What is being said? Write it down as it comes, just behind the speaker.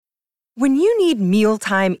When you need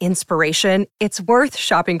mealtime inspiration, it's worth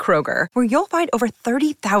shopping Kroger, where you'll find over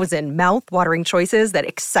 30,000 mouth-watering choices that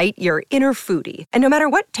excite your inner foodie. And no matter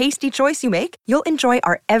what tasty choice you make, you'll enjoy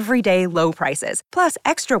our everyday low prices, plus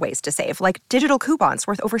extra ways to save, like digital coupons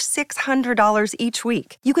worth over $600 each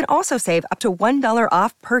week. You can also save up to $1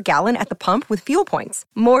 off per gallon at the pump with fuel points.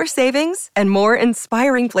 More savings and more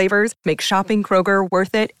inspiring flavors make shopping Kroger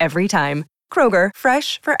worth it every time. Kroger,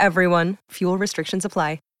 fresh for everyone. Fuel restrictions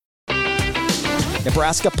apply.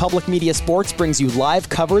 Nebraska Public Media Sports brings you live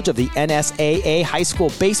coverage of the NSAA High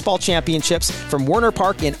School Baseball Championships from Werner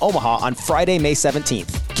Park in Omaha on Friday, May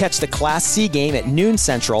 17th. Catch the Class C game at noon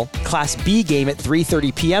Central, Class B game at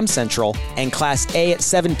 3:30 p.m. Central, and Class A at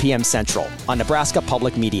 7 p.m. Central on Nebraska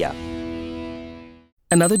Public Media.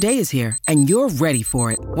 Another day is here, and you're ready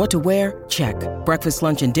for it. What to wear? Check. Breakfast,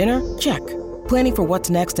 lunch, and dinner? Check. Planning for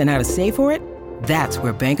what's next and how to save for it? That's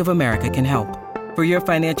where Bank of America can help. For your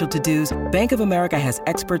financial to-dos, Bank of America has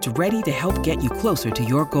experts ready to help get you closer to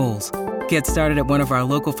your goals. Get started at one of our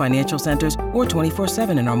local financial centers or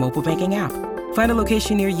 24/7 in our mobile banking app. Find a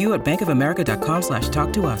location near you at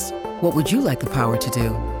bankofamerica.com/talktous. What would you like the power to do?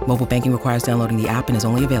 Mobile banking requires downloading the app and is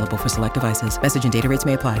only available for select devices. Message and data rates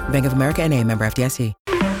may apply. Bank of America N.A., member FDIC.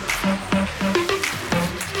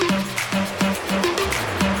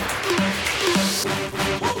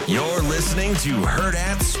 You're listening to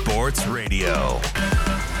Hurrdat Sports Radio.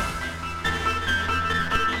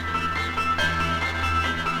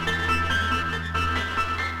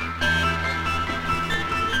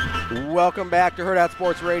 Welcome back to Hurrdat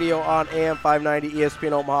Sports Radio on AM 590,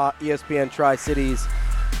 ESPN Omaha, ESPN Tri-Cities,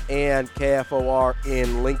 and KFOR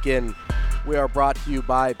in Lincoln. We are brought to you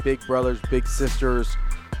by Big Brothers Big Sisters,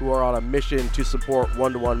 who are on a mission to support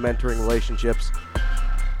one-to-one mentoring relationships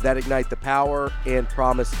that ignite the power and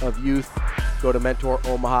promise of youth. Go to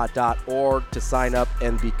mentoromaha.org to sign up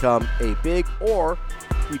and become a big, or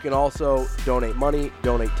you can also donate money,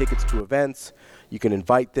 donate tickets to events. You can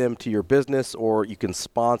invite them to your business, or you can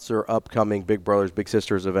sponsor upcoming Big Brothers Big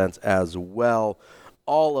Sisters events as well.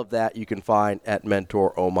 All of that you can find at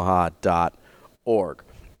mentoromaha.org.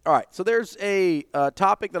 All right, so there's a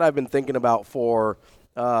topic that I've been thinking about for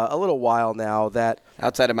a little while now. That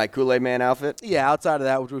outside of my Kool-Aid Man outfit? Yeah, outside of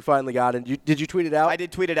that, which we finally got. And did you tweet it out? I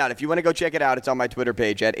did tweet it out. If you want to go check it out, it's on my Twitter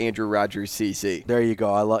page at Andrew Rogers CC. There you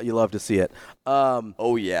go. You love to see it.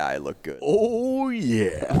 Oh, yeah, I look good. Oh,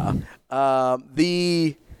 yeah. One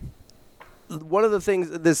of the things,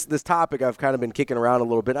 this topic I've kind of been kicking around a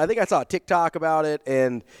little bit. I think I saw a TikTok about it,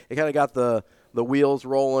 and it kind of got the wheels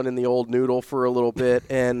rolling in the old noodle for a little bit.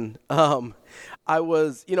 And I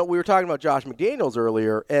was, we were talking about Josh McDaniels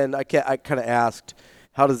earlier, and I kind of asked,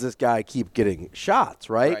 how does this guy keep getting shots,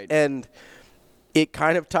 right? And it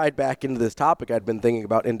kind of tied back into this topic I'd been thinking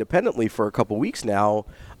about independently for a couple weeks now,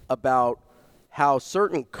 about how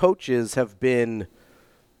certain coaches have been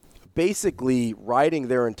basically riding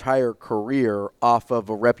their entire career off of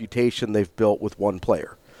a reputation they've built with one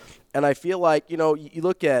player. And I feel like, you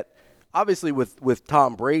look at, obviously with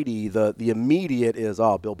Tom Brady, the immediate is,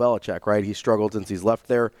 Bill Belichick, right? He struggled since he's left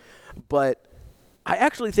there. But I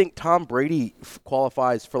actually think Tom Brady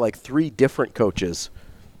qualifies for like 3 different coaches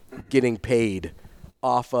getting paid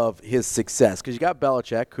off of his success. Because you got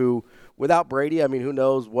Belichick, who, without Brady, I mean, who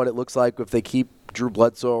knows what it looks like if they keep Drew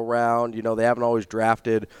Bledsoe around. They haven't always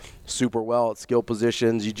drafted super well at skill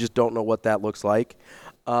positions. You just don't know what that looks like.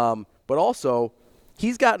 But also,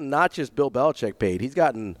 he's gotten not just Bill Belichick paid. He's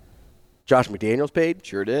gotten Josh McDaniels paid.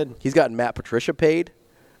 Sure did. He's gotten Matt Patricia paid.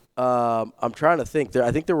 I'm trying to think.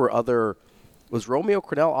 I think there were other. Was Romeo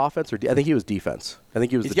Crennel offense or I think he was defense. I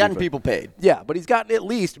think he was. He's gotten people paid. Yeah, but he's gotten at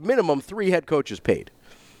least minimum 3 head coaches paid.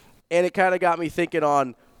 And it kind of got me thinking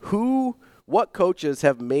on what coaches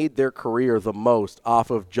have made their career the most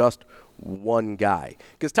off of just one guy.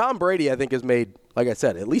 Because Tom Brady, I think, has made, like I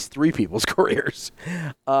said, at least 3 people's careers.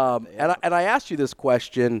 And I asked you this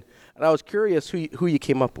question, and I was curious who you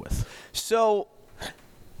came up with. So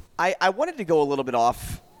I wanted to go a little bit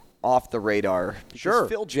off the radar. Sure.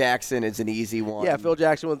 Phil Jackson is an easy one. Yeah, Phil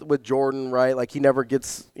Jackson with Jordan, right? Like, he never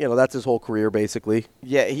gets, that's his whole career, basically.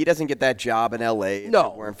 Yeah, he doesn't get that job in L.A. No,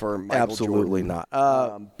 if it weren't for Michael absolutely Jordan.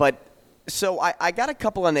 not. But so I got a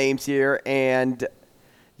couple of names here, and,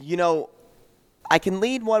 I can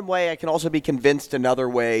lean one way. I can also be convinced another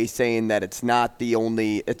way, saying that it's not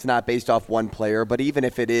based off one player. But even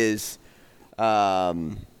if it is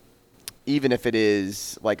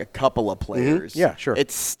like a couple of players, yeah, sure,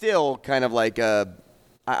 it's still kind of like I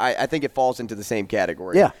think it falls into the same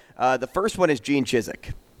category. Yeah. The first one is Gene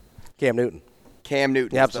Chizik. Cam Newton.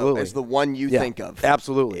 Absolutely. is the one you think of.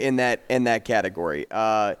 Absolutely. In that category.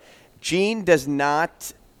 Gene does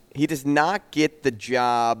not He does not get the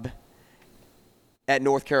job at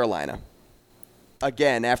North Carolina.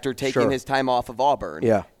 Again, after taking his time off of Auburn.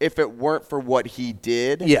 Yeah. If it weren't for what he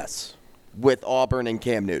did. Yes. With Auburn and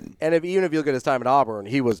Cam Newton. And even if you look at his time at Auburn,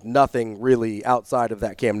 he was nothing really outside of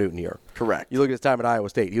that Cam Newton year. Correct. You look at his time at Iowa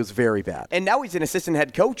State, he was very bad. And now he's an assistant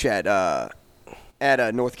head coach at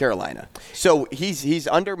North Carolina. So he's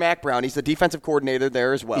under Mac Brown. He's the defensive coordinator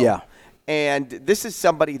there as well. Yeah. And this is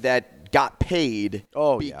somebody that got paid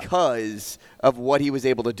because of what he was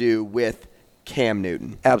able to do with Cam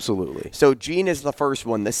Newton. Absolutely. So Gene is the first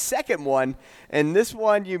one. The second one, and this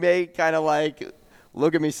one you may kind of like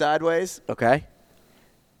look at me sideways. Okay.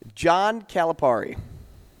 John Calipari.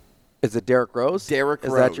 Is it Derrick Rose? Derrick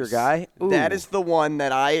Rose. Is that your guy? Ooh. That is the one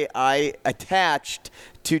that I attached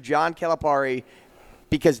to John Calipari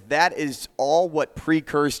because that is all what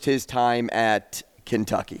precursed his time at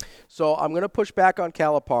Kentucky. So I'm going to push back on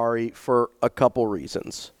Calipari for a couple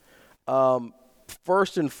reasons.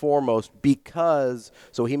 First and foremost, because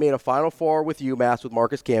he made a Final Four with UMass with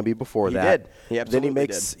Marcus Camby before that. He did. He absolutely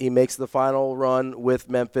did. He makes the final run with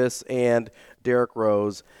Memphis and Derrick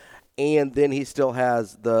Rose, and then he still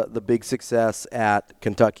has the big success at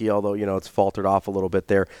Kentucky, although it's faltered off a little bit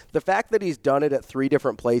there. The fact that he's done it at 3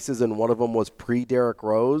 different places and one of them was pre-Derrick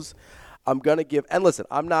Rose, I'm going to give – and listen,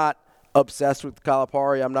 I'm not obsessed with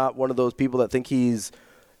Calipari. I'm not one of those people that think he's –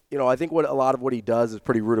 I think a lot of what he does is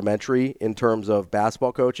pretty rudimentary in terms of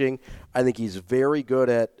basketball coaching. I think he's very good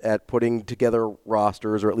at putting together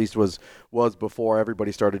rosters, or at least was before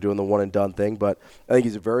everybody started doing the one-and-done thing. But I think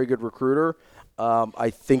he's a very good recruiter. I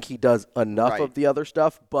think he does enough of the other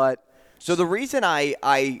stuff. But so the reason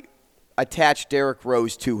I attached Derrick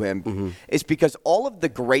Rose to him is because all of the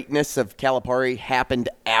greatness of Calipari happened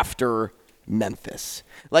after Memphis.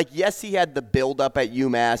 Like, yes, he had the build-up at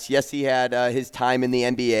UMass. Yes, he had his time in the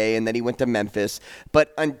NBA, and then he went to Memphis.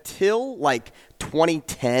 But until,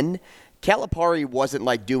 2010, Calipari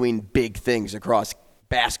wasn't, doing big things across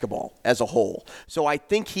basketball as a whole. So I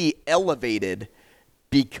think he elevated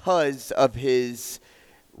because of his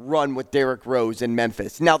run with Derrick Rose in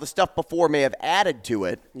Memphis. Now, the stuff before may have added to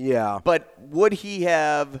it. Yeah. But would he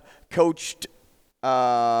have coached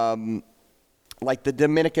the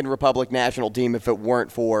Dominican Republic national team if it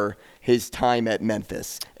weren't for his time at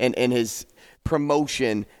Memphis and his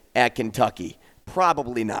promotion at Kentucky?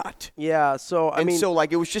 Probably not. Yeah, so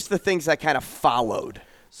it was just the things that kind of followed.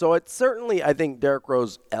 So it's certainly, I think Derrick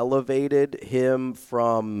Rose elevated him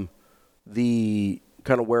from the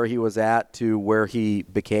kind of where he was at to where he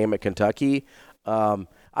became at Kentucky. I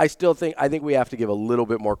think we have to give a little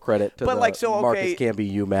bit more credit to Marcus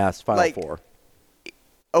Camby UMass Final Four.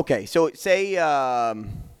 Okay, so say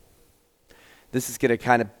this is going to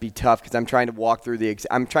kind of be tough because I'm trying to walk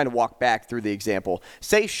back through the example.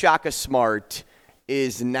 Say Shaka Smart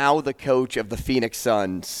is now the coach of the Phoenix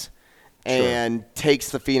Suns and takes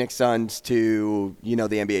the Phoenix Suns to the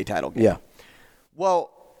NBA title game. Yeah. Well,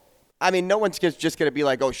 no one's just going to be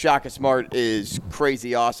like, oh, Shaka Smart is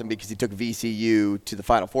crazy awesome because he took VCU to the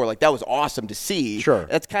Final Four. That was awesome to see. Sure.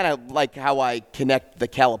 That's kind of like how I connect the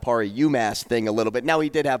Calipari UMass thing a little bit. Now, he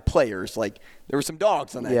did have players. There were some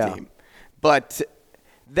dogs on that team. But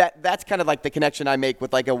that's kind of like the connection I make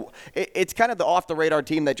with it's kind of the off-the-radar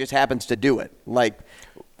team that just happens to do it.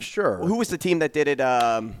 Sure. Who was the team that did it?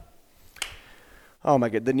 Oh, my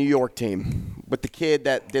God, the New York team with the kid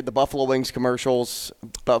that did the Buffalo Wild Wings commercial.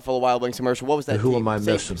 What was that Who team? am I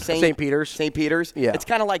missing? St. Peter's. St. Peter's? Yeah. It's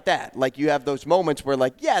kind of like that. You have those moments where,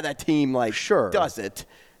 that team, does it.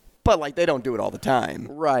 But, they don't do it all the time.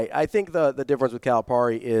 Right. I think the difference with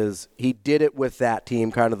Calipari is he did it with that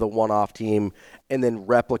team, kind of the one-off team, and then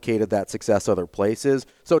replicated that success other places.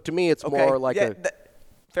 So, to me, it's more like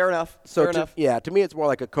fair enough. To me, it's more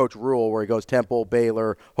like a Coach Rule where he goes Temple,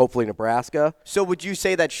 Baylor, hopefully Nebraska. So would you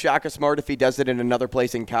say that Shaka Smart, if he does it in another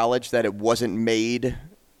place in college, that it wasn't made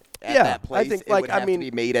at that place? I think, it would have to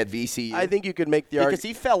be made at VCU? I think you could make the argument. Because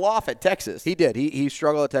he fell off at Texas. He did. He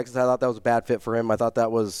struggled at Texas. I thought that was a bad fit for him. I thought that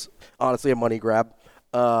was, honestly, a money grab.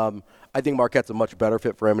 I think Marquette's a much better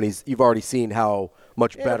fit for him, and you've already seen how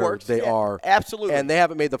much better they are. Absolutely. And they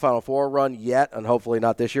haven't made the Final Four run yet, and hopefully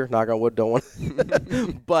not this year. Knock on wood, don't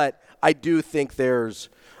want. But I do think there's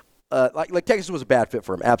like Texas was a bad fit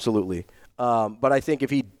for him, absolutely. But I think if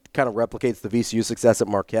he kind of replicates the VCU success at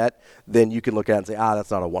Marquette, then you can look at it and say,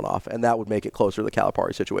 that's not a one-off, and that would make it closer to the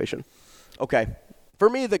Calipari situation. Okay. For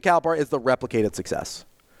me, the Calipari is the replicated success.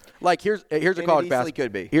 Here's a college basketball.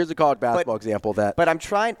 Could be. Here's a college basketball example that. But I'm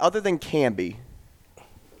trying. Other than Camby,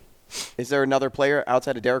 is there another player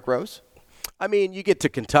outside of Derrick Rose? I mean, you get to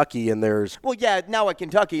Kentucky and there's Well, yeah, now at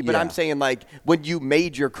Kentucky, but Yeah. I'm saying, like, when you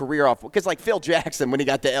made your career off, because, like, Phil Jackson, when he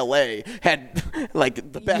got to L.A., had, like,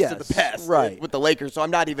 the best of the Yes, best right. with the Lakers. So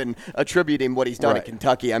I'm not even attributing what he's done Right. at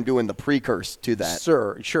Kentucky. I'm doing the precursor to that.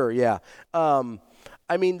 Sure, yeah.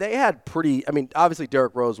 I mean, they had obviously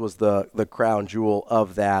Derrick Rose was the crown jewel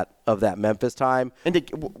of that Memphis time. And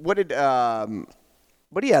what did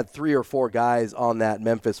But he had 3 or 4 guys on that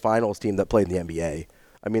Memphis Finals team that played in the NBA.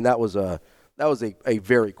 I mean, that was a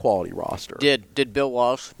very quality roster. Did Bill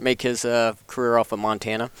Walsh make his career off of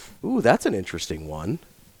Montana? Ooh, that's an interesting one.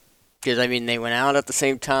 Because, I mean, they went out at the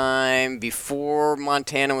same time. Before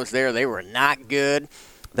Montana was there, they were not good.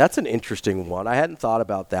 That's an interesting one. I hadn't thought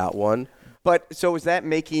about that one. But so is that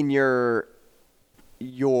making your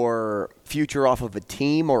future off of a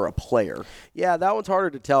team or a player? Yeah, that one's harder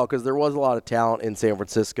to tell because there was a lot of talent in San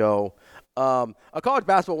Francisco. A college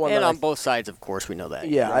basketball one And that on both sides, of course, we know that.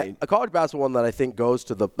 Yeah, Right. a college basketball one that I think goes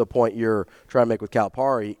to the point you're trying to make with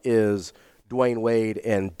Calipari is Dwayne Wade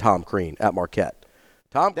and Tom Crean at Marquette.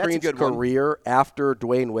 Tom That's a Crean's good one. career after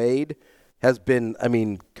Dwayne Wade has been,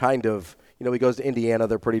 kind of, he goes to Indiana,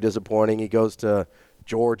 they're pretty disappointing. He goes to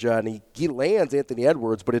Georgia, and he lands Anthony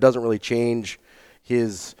Edwards, but it doesn't really change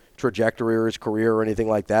his trajectory or his career or anything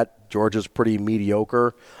like that. Georgia's pretty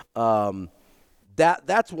mediocre.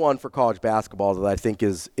 That's one for college basketball that I think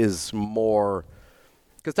is more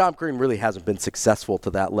because Tom Crean really hasn't been successful to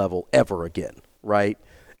that level ever again, right?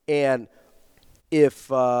 And if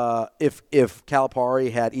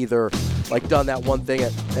Calipari had either done that one thing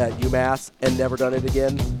at UMass and never done it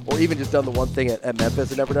again, or even just done the one thing at Memphis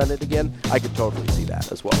and never done it again, I could totally see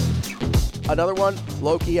that as well. Another one,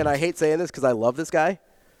 low-key, and I hate saying this because I love this guy,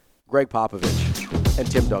 Greg Popovich and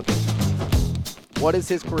Tim Duncan. What is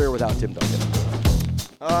his career without Tim Duncan?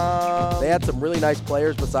 They had some really nice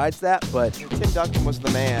players besides that, but Tim Duncan was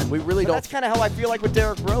the man. We really don't- That's kind of how I feel like with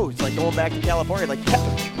Derrick Rose, going back to California.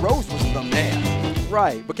 Rose was the man.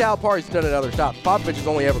 right. But Calipari's done it other stops. Popovich has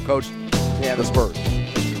only ever coached the Spurs.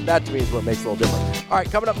 That to me is what makes it a little different. All right,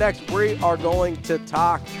 coming up next, we are going to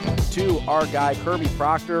talk to our guy Kirby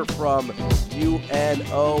Proctor from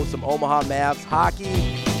UNO, some Omaha Mavs hockey.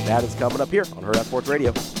 That is coming up here on Herd at Sports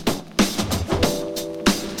Radio.